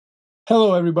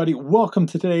Hello, everybody. Welcome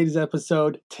to today's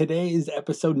episode. Today is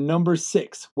episode number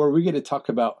 6, where we're going to talk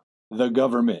about the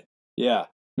government. Yeah,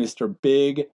 Mr.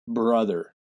 Big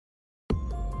Brother.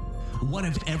 What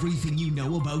if everything you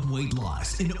know about weight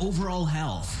loss and overall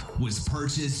health was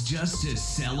purchased just to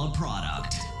sell a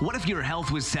product? What if your health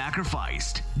was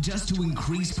sacrificed just to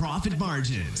increase profit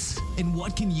margins? And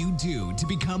what can you do to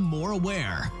become more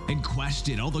aware and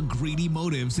question all the greedy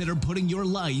motives that are putting your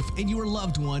life and your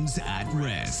loved ones at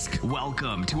risk?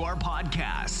 Welcome to our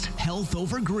podcast, Health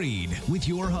Over Greed, with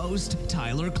your host,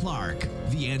 Tyler Clark.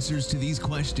 The answers to these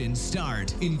questions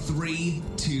start in 3,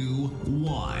 2,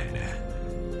 1.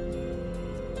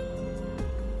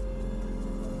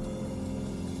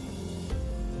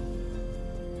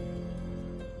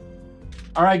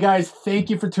 All right, guys, thank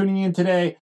you for tuning in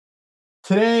today.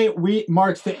 Today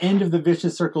marks the end of the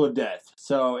vicious circle of death.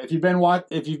 So if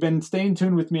you've been staying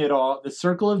tuned with me at all, the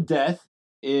circle of death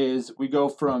is we go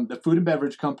from the food and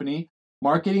beverage company,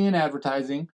 marketing and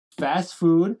advertising, fast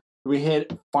food, we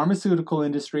hit pharmaceutical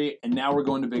industry, and now we're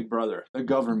going to Big Brother, the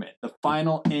government, the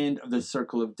final end of the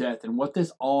circle of death, and what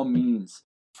this all means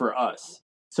for us.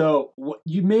 So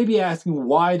you may be asking,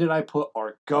 why did I put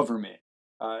our government?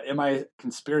 Am I a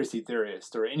conspiracy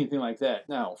theorist or anything like that?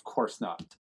 No, of course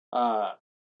not.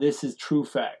 This is true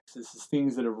facts. This is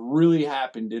things that have really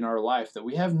happened in our life that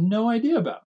we have no idea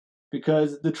about.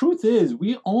 Because the truth is,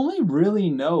 we only really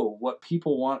know what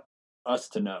people want us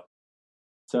to know.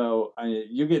 So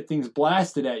you get things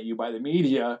blasted at you by the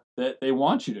media that they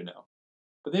want you to know.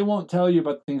 But they won't tell you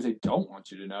about the things they don't want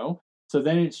you to know. So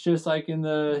then it's just like in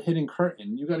the hidden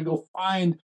curtain. You got to go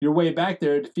find your way back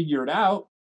there to figure it out.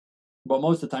 But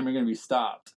most of the time, you're going to be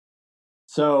stopped.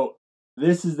 So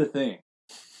this is the thing.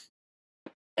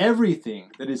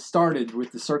 Everything that is started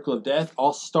with the circle of death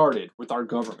all started with our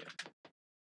government.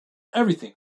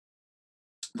 Everything.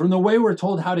 From the way we're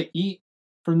told how to eat,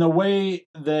 from the way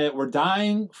that we're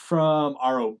dying, from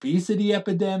our obesity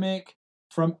epidemic,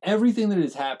 from everything that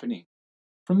is happening,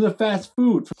 from the fast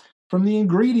food, from the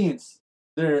ingredients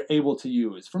they're able to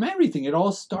use, from everything. It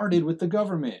all started with the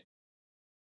government.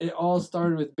 It all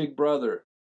started with Big Brother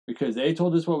because they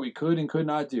told us what we could and could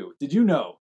not do. Did you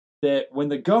know that when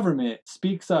the government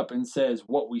speaks up and says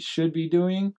what we should be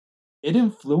doing, it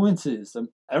influences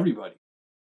everybody?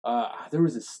 There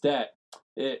was a stat.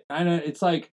 It's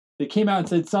like they came out and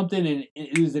said something, and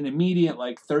it was an immediate,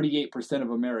 38%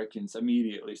 of Americans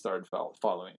immediately started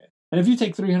following it. And if you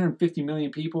take 350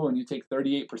 million people and you take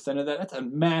 38% of that, that's a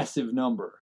massive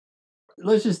number.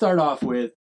 Let's just start off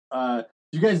with...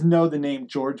 do you guys know the name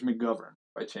George McGovern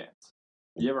by chance?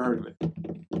 You ever heard of it?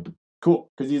 Cool,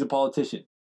 because he's a politician.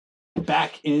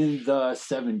 Back in the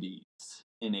 70s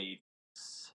and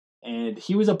 80s. And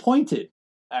he was appointed,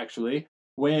 actually,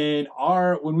 when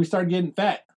we started getting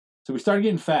fat. So we started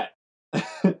getting fat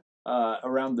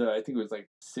around I think it was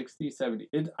 60s,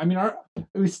 70s.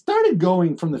 We started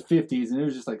going from the 50s, and it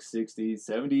was just 60s,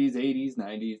 70s, 80s,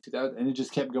 90s, 2000s, and it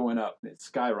just kept going up, and it's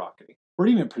skyrocketing. We're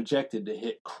even projected to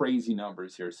hit crazy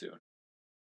numbers here soon.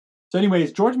 So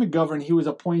anyways, George McGovern, he was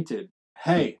appointed.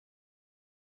 Hey,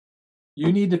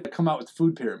 you need to come out with a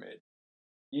food pyramid.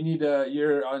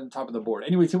 You're on top of the board.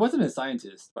 Anyways, he wasn't a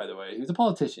scientist, by the way. He was a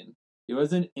politician. He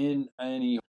wasn't in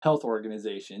any health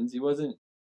organizations. He wasn't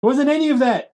any of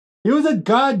that. He was a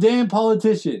goddamn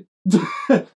politician.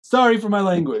 Sorry for my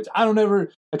language. I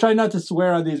try not to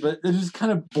swear on these, but it just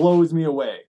kind of blows me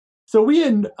away. So we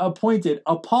had appointed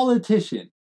a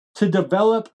politician to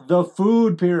develop the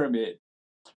food pyramid.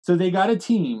 So they got a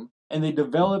team and they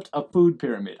developed a food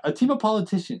pyramid, a team of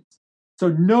politicians. So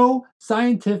no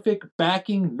scientific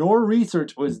backing nor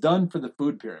research was done for the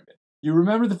food pyramid. You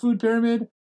remember the food pyramid?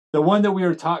 The one that we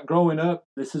were taught growing up,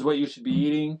 this is what you should be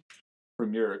eating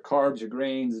from your carbs, your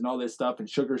grains, and all this stuff, and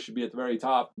sugar should be at the very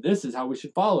top. This is how we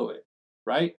should follow it,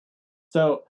 right?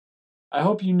 So I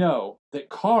hope you know that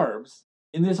carbs,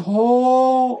 in this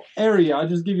whole area, I'll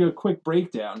just give you a quick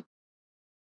breakdown.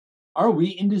 Our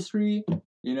wheat industry,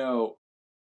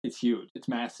 it's huge. It's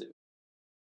massive.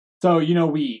 So,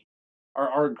 wheat,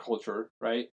 our agriculture,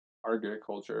 right? Our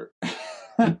agriculture.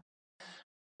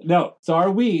 No, so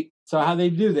our wheat, so how they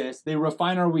do this, they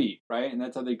refine our wheat, right? And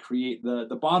that's how they create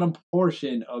the bottom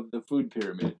portion of the food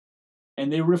pyramid.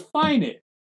 And they refine it.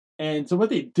 And so what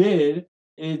they did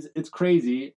is, it's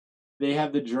crazy. They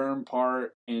have the germ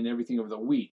part and everything of the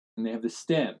wheat, and they have the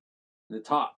stem, the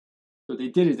top. So what they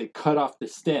did is they cut off the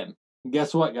stem. And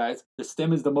guess what, guys? The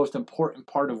stem is the most important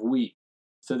part of wheat.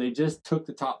 So they just took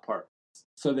the top part.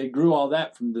 So they grew all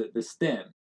that from the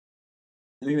stem.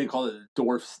 I think they call it the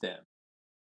dwarf stem.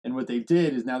 And what they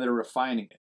did is now they're refining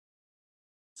it.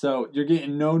 So you're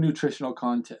getting no nutritional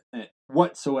content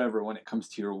whatsoever when it comes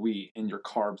to your wheat and your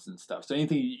carbs and stuff. So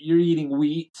anything you're eating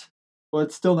wheat, well,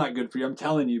 it's still not good for you. I'm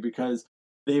telling you, because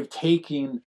they've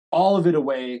taken all of it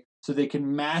away so they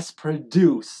can mass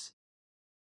produce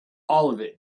all of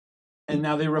it. And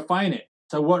now they refine it.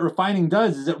 So what refining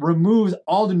does is it removes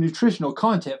all the nutritional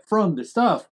content from the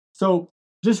stuff. So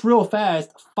just real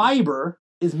fast, fiber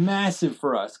is massive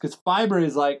for us, because fiber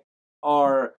is like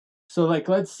so like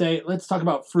let's talk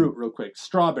about fruit real quick.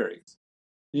 Strawberries.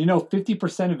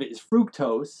 50% of it is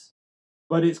fructose,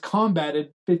 but it's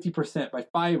combated 50% by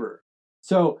fiber.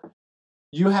 So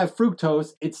you have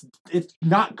fructose, it's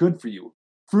not good for you.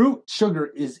 Fruit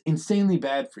sugar is insanely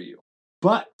bad for you,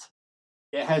 but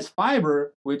it has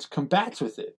fiber which combats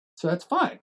with it. So that's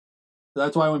fine. So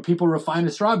that's why when people refine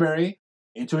a strawberry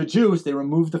into a juice, they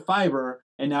remove the fiber,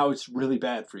 and now it's really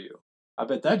bad for you. I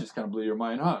bet that just kind of blew your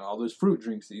mind, huh? All those fruit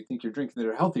drinks that you think you're drinking that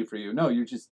are healthy for you. No, you're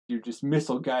just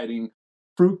missile guiding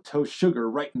fructose sugar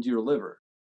right into your liver.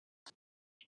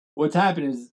 What's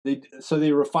happened is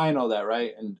they refine all that,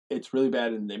 right? And it's really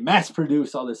bad, and they mass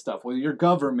produce all this stuff. Well, your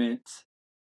government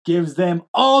gives them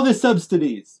all the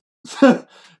subsidies.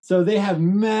 So they have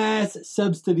mass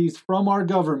subsidies from our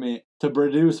government to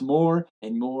produce more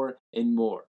and more and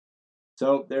more.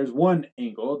 So there's one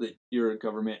angle that your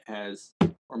government has,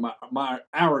 or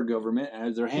our government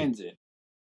has their hands in.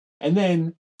 And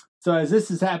then, so as this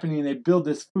is happening, they build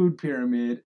this food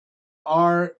pyramid,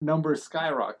 our numbers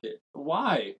skyrocket.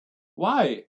 Why?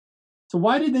 So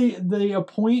why did they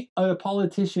appoint a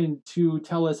politician to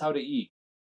tell us how to eat?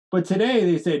 But today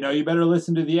they say, no, you better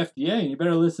listen to the FDA, and you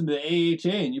better listen to the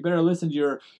AHA, and you better listen to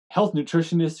your health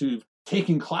nutritionists who've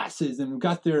taken classes and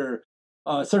got their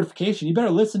certification. You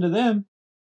better listen to them.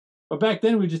 But back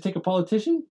then, we just take a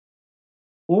politician?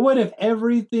 Well, what if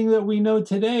everything that we know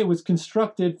today was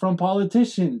constructed from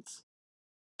politicians?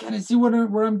 Can I see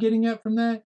where I'm getting at from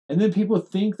that? And then people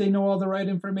think they know all the right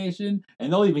information,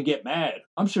 and they'll even get mad.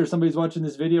 I'm sure somebody's watching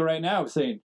this video right now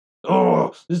saying,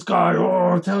 oh, this guy,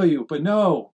 I'll tell you. But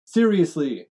no,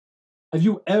 seriously, have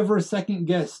you ever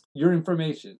second-guessed your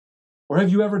information? Or have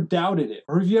you ever doubted it?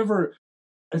 Or have you ever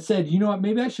said, you know what,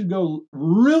 maybe I should go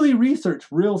really research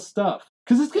real stuff?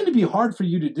 Because it's going to be hard for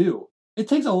you to do. It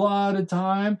takes a lot of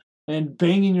time and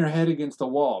banging your head against the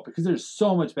wall, because there's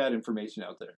so much bad information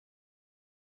out there.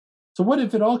 So what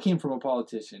if it all came from a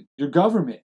politician? Your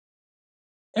government.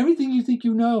 Everything you think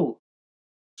you know,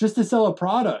 just to sell a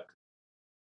product,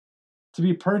 to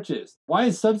be purchased. Why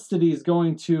is subsidies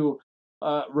going to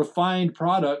refined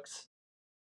products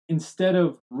instead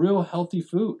of real healthy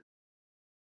food?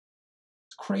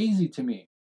 It's crazy to me.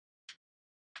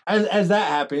 As that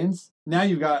happens, now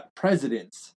you've got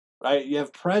presidents, right? You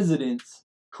have presidents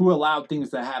who allowed things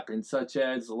to happen, such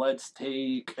as, let's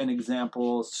take an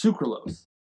example, sucralose.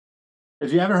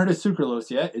 If you haven't heard of sucralose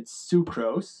yet, it's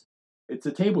sucrose. It's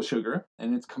a table sugar,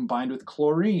 and it's combined with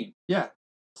chlorine. Yeah,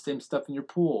 same stuff in your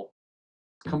pool.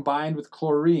 It's combined with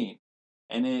chlorine,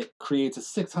 and it creates a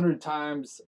 600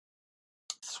 times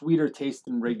sweeter taste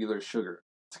than regular sugar.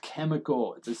 It's a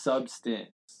chemical. It's a substance.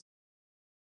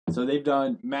 So they've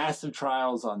done massive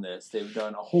trials on this. They've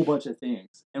done a whole bunch of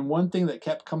things. And one thing that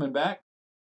kept coming back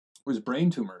was brain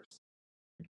tumors.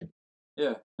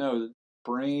 Yeah, no,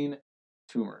 brain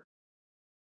tumors.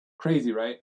 Crazy,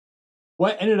 right?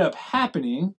 What ended up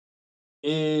happening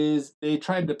is they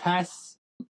tried to pass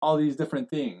all these different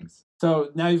things.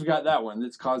 So now you've got that one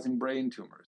that's causing brain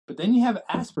tumors. But then you have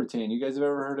aspartame. You guys have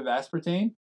ever heard of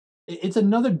aspartame? It's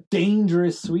another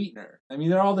dangerous sweetener. I mean,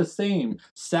 they're all the same.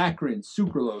 Saccharin,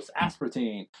 sucralose,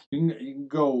 aspartame. You can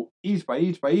go each by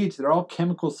each. They're all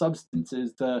chemical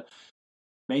substances to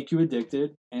make you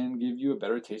addicted and give you a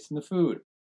better taste in the food.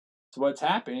 So what's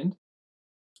happened,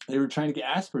 they were trying to get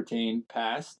aspartame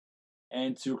passed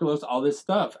and sucralose, all this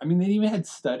stuff. I mean, they even had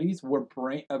studies where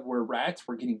rats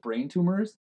were getting brain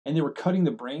tumors, and they were cutting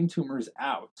the brain tumors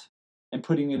out and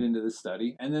putting it into the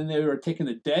study. And then they were taking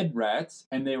the dead rats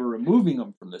and they were removing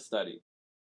them from the study.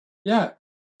 Yeah.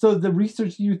 So the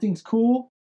research you think's cool,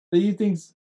 that you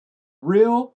think's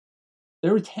real, they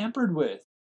were tampered with.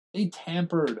 They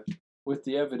tampered with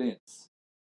the evidence.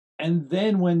 And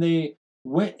then when they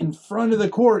went in front of the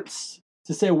courts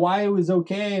to say why it was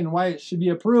okay and why it should be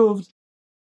approved,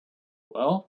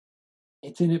 well,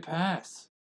 it didn't pass.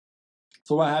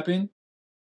 So what happened?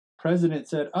 President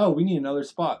said, oh, we need another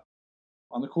spot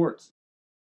on the courts.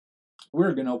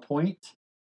 We're going to appoint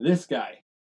this guy.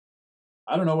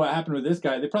 I don't know what happened with this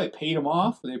guy. They probably paid him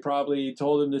off. They probably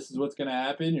told him this is what's going to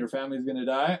happen. Your family's going to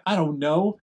die. I don't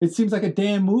know. It seems like a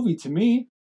damn movie to me.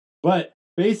 But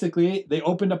basically, they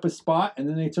opened up a spot and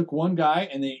then they took one guy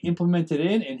and they implemented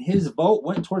it, and his vote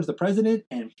went towards the president,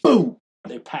 and boom,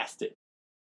 they passed it.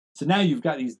 So now you've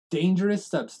got these dangerous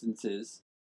substances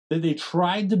that they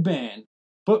tried to ban,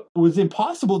 but was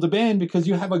impossible to ban because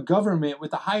you have a government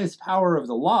with the highest power of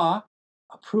the law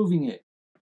approving it.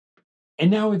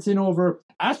 And now it's in over,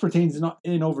 aspartame's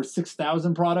in over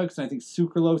 6,000 products, and I think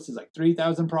sucralose is like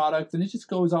 3,000 products, and it just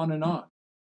goes on and on.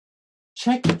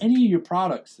 Check any of your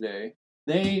products today.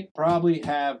 They probably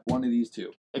have one of these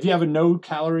two. If you have a no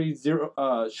calorie,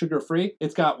 zero sugar free,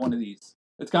 it's got one of these.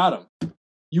 It's got them.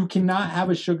 You cannot have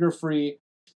a sugar free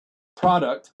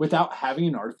product without having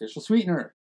an artificial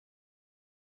sweetener.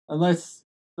 Unless,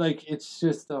 like, it's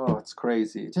just, it's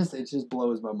crazy. It just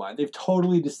blows my mind. They've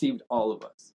totally deceived all of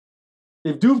us.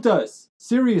 They've duped us,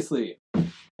 seriously.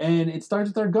 And it starts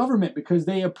with our government because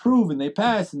they approve and they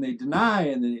pass and they deny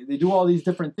and they do all these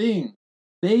different things.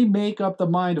 They make up the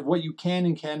mind of what you can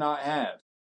and cannot have.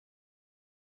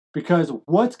 Because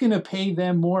what's going to pay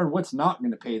them more and what's not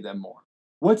going to pay them more?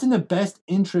 What's in the best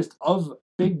interest of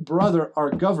Big Brother, our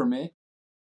government,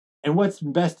 and what's in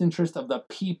the best interest of the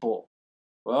people?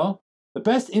 Well, the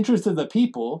best interest of the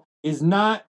people is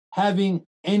not having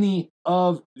any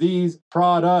of these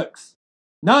products.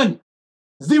 None.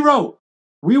 Zero.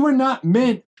 We were not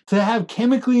meant to have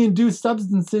chemically induced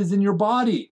substances in your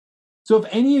body. So if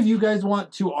any of you guys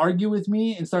want to argue with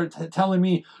me and start telling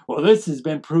me, well, this has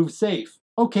been proved safe.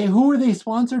 Okay, who are they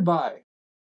sponsored by?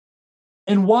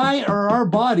 And why are our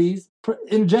bodies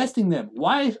ingesting them?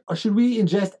 Why should we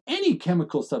ingest any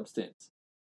chemical substance?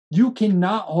 You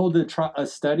cannot hold a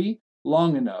study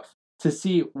long enough to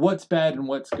see what's bad and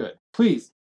what's good.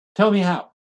 Please, tell me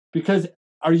how. Because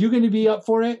are you going to be up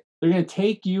for it? They're going to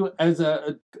take you as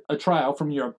a trial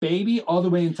from you're a baby all the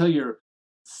way until you're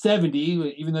 70,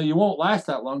 even though you won't last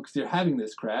that long because you're having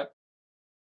this crap.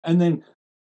 And then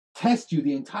test you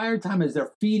the entire time as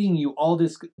they're feeding you all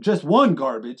this, just one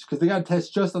garbage, because they got to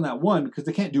test just on that one because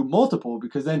they can't do multiple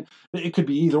because then it could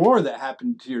be either or that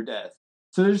happened to your death.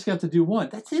 So they just got to do one.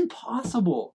 That's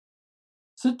impossible.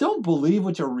 So don't believe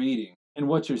what you're reading and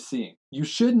what you're seeing. You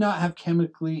should not have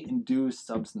chemically induced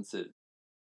substances.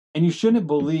 And you shouldn't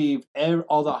believe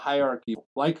all the hierarchy.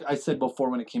 Like I said before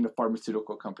when it came to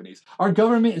pharmaceutical companies. Our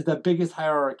government is the biggest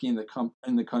hierarchy in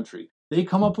the country. They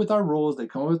come up with our rules, they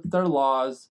come up with their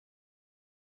laws,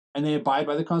 and they abide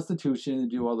by the Constitution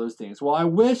and do all those things. Well, I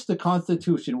wish the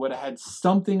Constitution would have had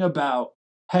something about,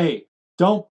 hey,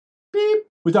 don't beep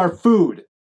with our food.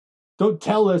 Don't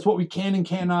tell us what we can and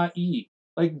cannot eat.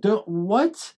 Like,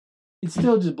 what? It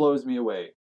still just blows me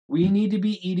away. We need to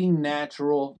be eating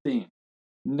natural things.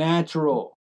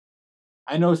 Natural.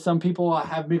 I know some people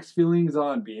have mixed feelings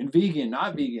on being vegan,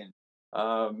 not vegan,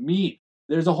 meat.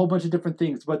 There's a whole bunch of different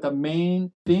things, but the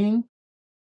main thing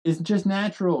is just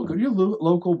natural. Go to your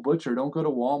local butcher. Don't go to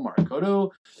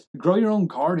Walmart. Grow your own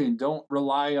garden. Don't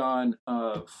rely on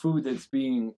food that's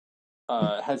being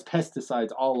has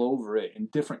pesticides all over it and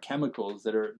different chemicals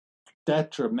that are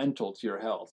detrimental to your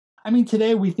health. I mean,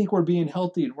 today we think we're being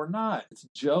healthy and we're not. It's a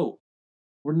joke.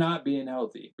 We're not being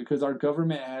healthy because our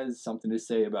government has something to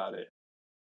say about it.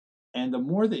 And the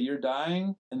more that you're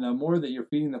dying and the more that you're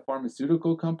feeding the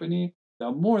pharmaceutical company,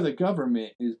 the more the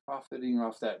government is profiting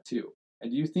off that too.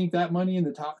 And do you think that money and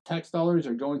the tax dollars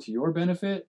are going to your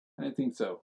benefit? I don't think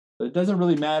so. So it doesn't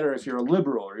really matter if you're a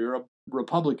liberal or you're a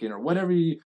Republican or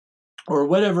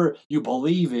whatever you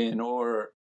believe in or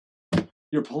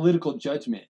your political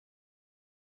judgment.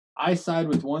 I side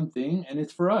with one thing, and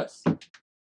it's for us.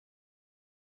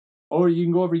 Or you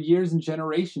can go over years and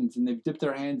generations and they've dipped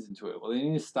their hands into it. Well, they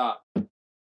need to stop.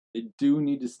 They do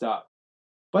need to stop.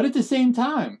 But at the same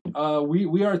time,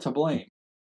 we are to blame.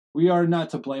 We are not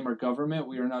to blame our government.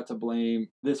 We are not to blame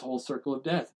this whole circle of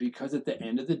death. Because at the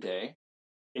end of the day,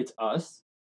 it's us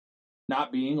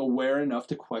not being aware enough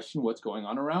to question what's going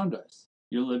on around us.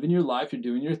 You're living your life, you're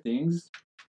doing your things,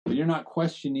 but you're not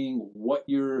questioning what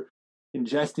you're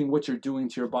ingesting, what you're doing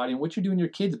to your body, and what you're doing to your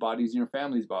kids' bodies and your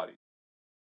family's body.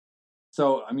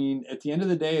 So, I mean, at the end of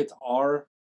the day, it's our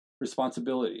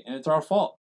responsibility and it's our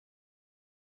fault.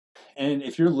 And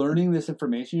if you're learning this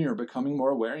information, you're becoming more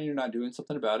aware and you're not doing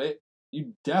something about it,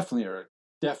 you definitely are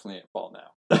at fault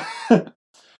now.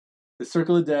 The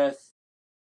circle of death,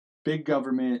 big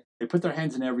government, they put their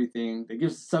hands in everything. They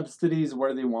give subsidies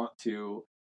where they want to.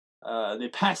 They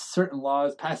pass certain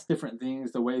laws, pass different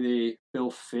things the way they feel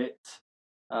fit.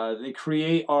 They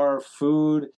create our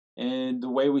food and the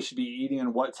way we should be eating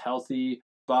and what's healthy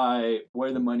by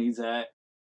where the money's at.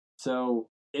 So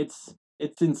it's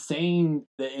insane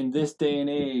that in this day and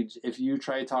age, if you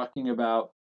try talking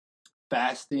about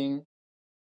fasting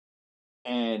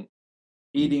and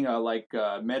eating a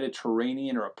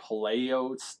Mediterranean or a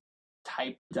paleo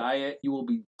type diet, you will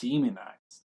be demonized.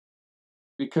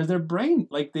 Because they've been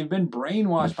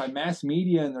brainwashed by mass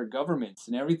media and their governments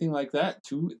and everything like that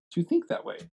to think that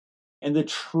way. And the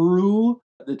true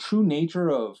nature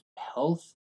of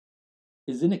health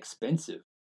is inexpensive.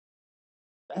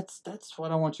 That's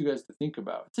what I want you guys to think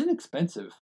about. It's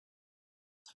inexpensive.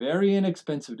 It's very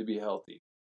inexpensive to be healthy.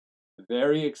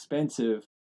 Very expensive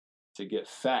to get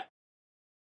fat.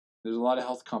 There's a lot of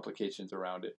health complications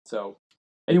around it. So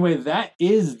anyway, that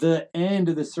is the end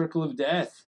of the circle of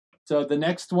death. So the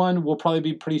next one will probably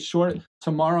be pretty short.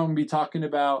 Tomorrow I'm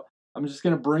just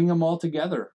going to bring them all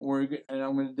together. And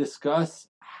I'm going to discuss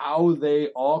how they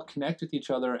all connect with each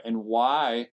other and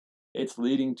why it's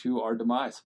leading to our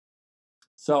demise.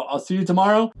 So I'll see you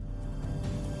tomorrow.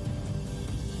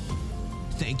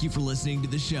 Thank you for listening to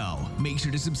the show. Make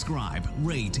sure to subscribe,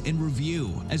 rate, and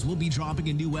review, as we'll be dropping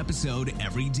a new episode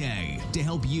every day to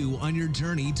help you on your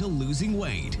journey to losing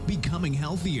weight, becoming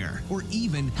healthier, or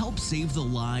even help save the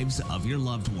lives of your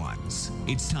loved ones.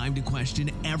 It's time to question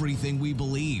everything we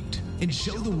believed and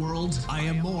show the world I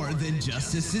am more than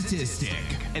just a statistic.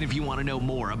 And if you want to know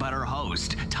more about our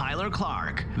host, Tyler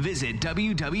Clark, visit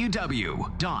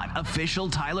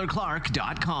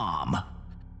www.officialtylerclark.com.